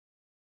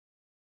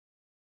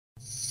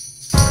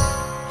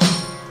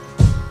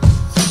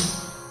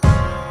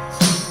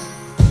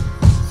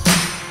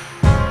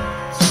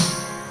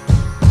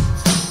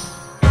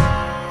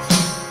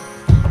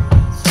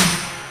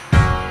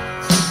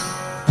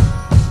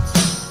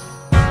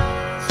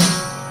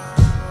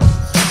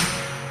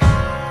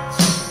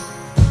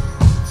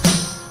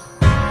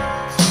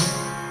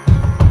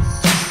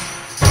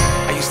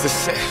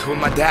with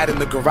my dad in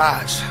the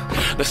garage.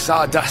 The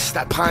sawdust,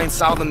 that pine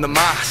saw in the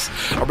moss.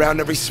 Around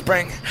every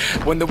spring,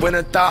 when the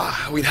winter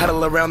thaw, we'd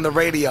huddle around the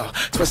radio,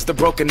 twist the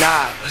broken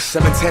knob.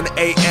 7:10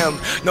 a.m.,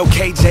 no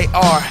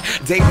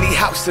KJR. Dave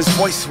Niehouse's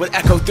voice would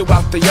echo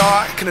throughout the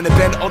yard. Couldn't have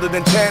been older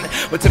than 10,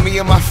 but to me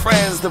and my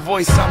friends, the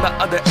voice on the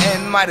other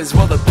end might as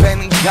well have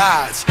been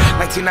God's.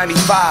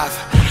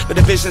 1995. The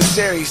division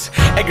series,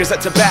 Eggers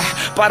at to bat,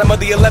 bottom of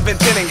the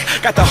 11th inning.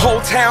 Got the whole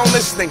town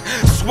listening,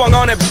 swung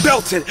on and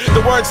belted.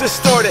 The words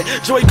distorted,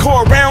 Joey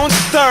Core rounds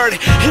third.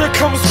 Here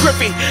comes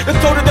Griffey, the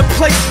throw to the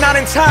place, not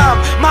in time.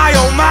 My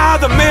oh my,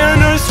 the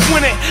Mariners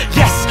win it.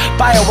 Yes,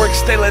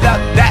 fireworks, they lit up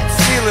that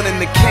ceiling in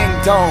the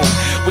Kingdom.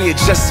 We had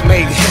just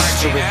made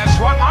history.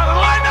 Swung on the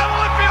line, down the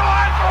left field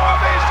line for a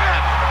base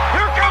hit.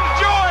 Here comes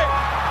Joy.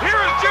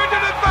 Here is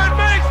Junior to third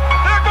base.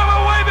 They're going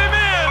to wave him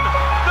in.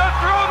 The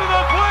throw to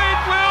the plate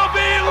will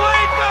be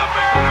late. The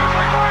Mariners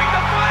are going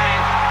to play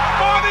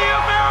for the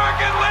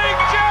American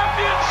League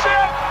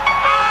Championship.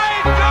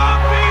 I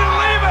don't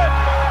believe it.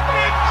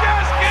 It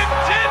just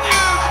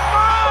continues.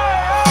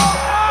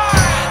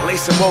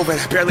 Lace and woven,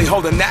 barely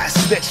holding that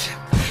stitch.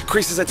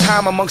 Creases of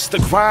time amongst the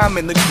grime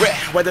and the grit.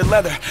 Weathered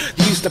leather,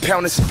 you used to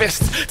pound his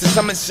fist. To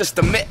some it's just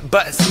a mitt,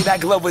 but see that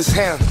glow is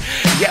him.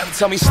 Yeah,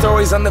 tell me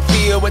stories on the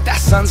field with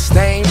that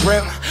sun-stained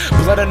brim.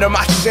 Blood under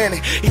my chin,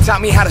 he taught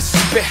me how to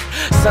spit.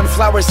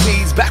 Sunflower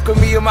seeds, back with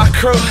me and my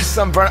crew.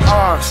 Sunburnt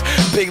arms,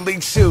 big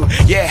league chew.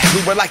 Yeah,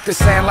 we were like the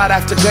Sandlot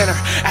after dinner.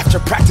 After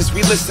practice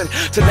we listened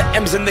to the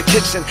M's in the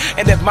kitchen.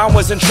 And if mine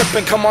wasn't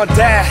tripping, come on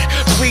dad,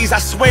 please, I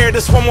swear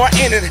this one more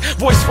inning.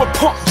 Voice would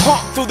pump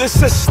through the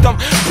system.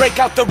 Break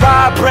out the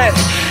rye bread.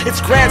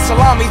 It's grand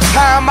salami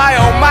time, my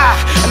oh my,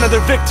 another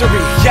victory,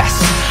 yes.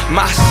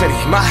 My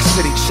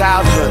city,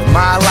 childhood,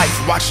 my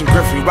life. Watching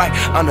Griffey right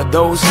under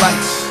those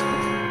lights.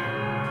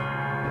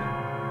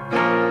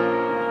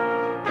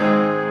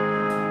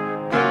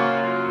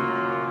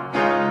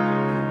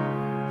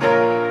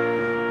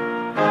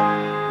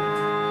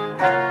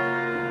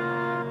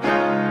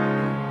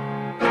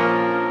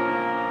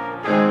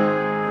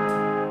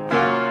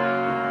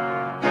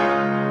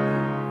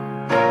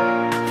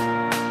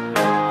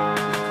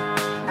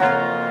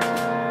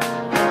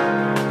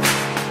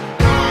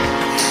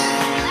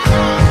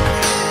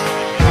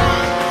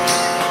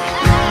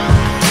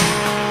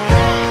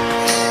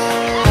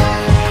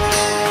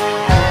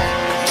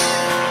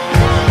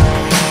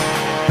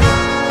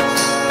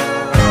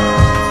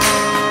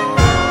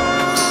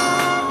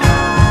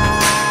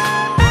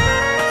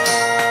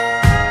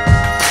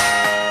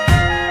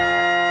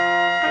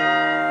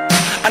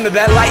 Under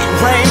that light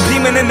rain,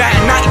 beaming in that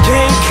night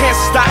game. Can't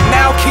stop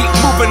now, keep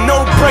moving,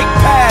 no brake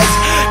pads.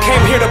 Came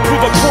here to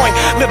prove a point,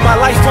 live my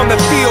life on the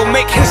field,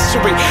 make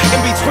history in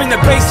between the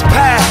base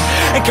path,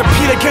 and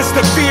compete against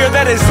the fear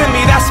that is in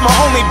me. That's my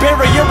only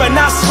barrier, and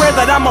I swear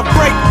that I'ma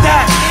break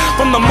that.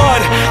 From the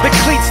mud, the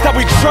cleats that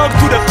we drug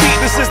through the feet.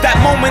 This is that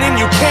moment and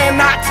you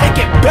cannot take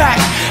it back.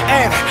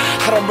 And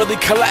I don't really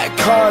collect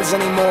cards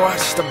anymore,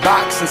 just a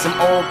box and some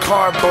old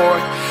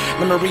cardboard.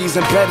 Memories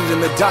embedded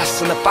in the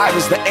dust, and the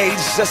fibers that age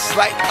just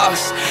like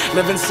us.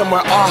 Living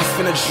somewhere off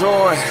in a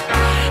drawer.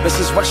 This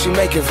is what you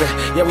make of it.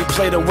 Yeah, we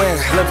play to win,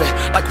 live it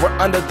like we're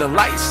under the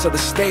lights of the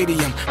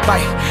stadium.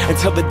 Fight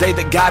until the day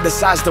that God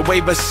decides to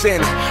wave us in.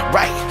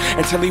 Right,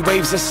 until he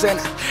waves us in.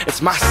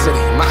 It's my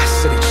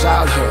city,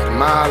 childhood,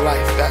 my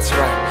life, that's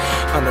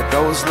right. Under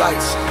those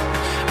lights,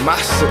 my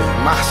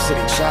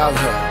city,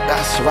 childhood,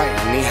 that's right.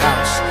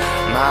 Nihouse,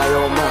 my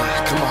oh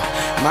my, come on.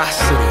 My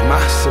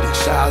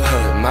city,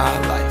 childhood, my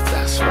life,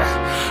 that's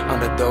right.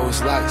 Under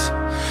those lights,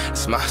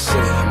 it's my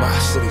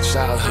city,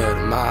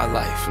 childhood, my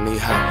life.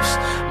 Nihouse,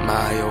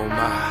 my oh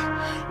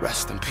my,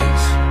 rest in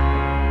peace.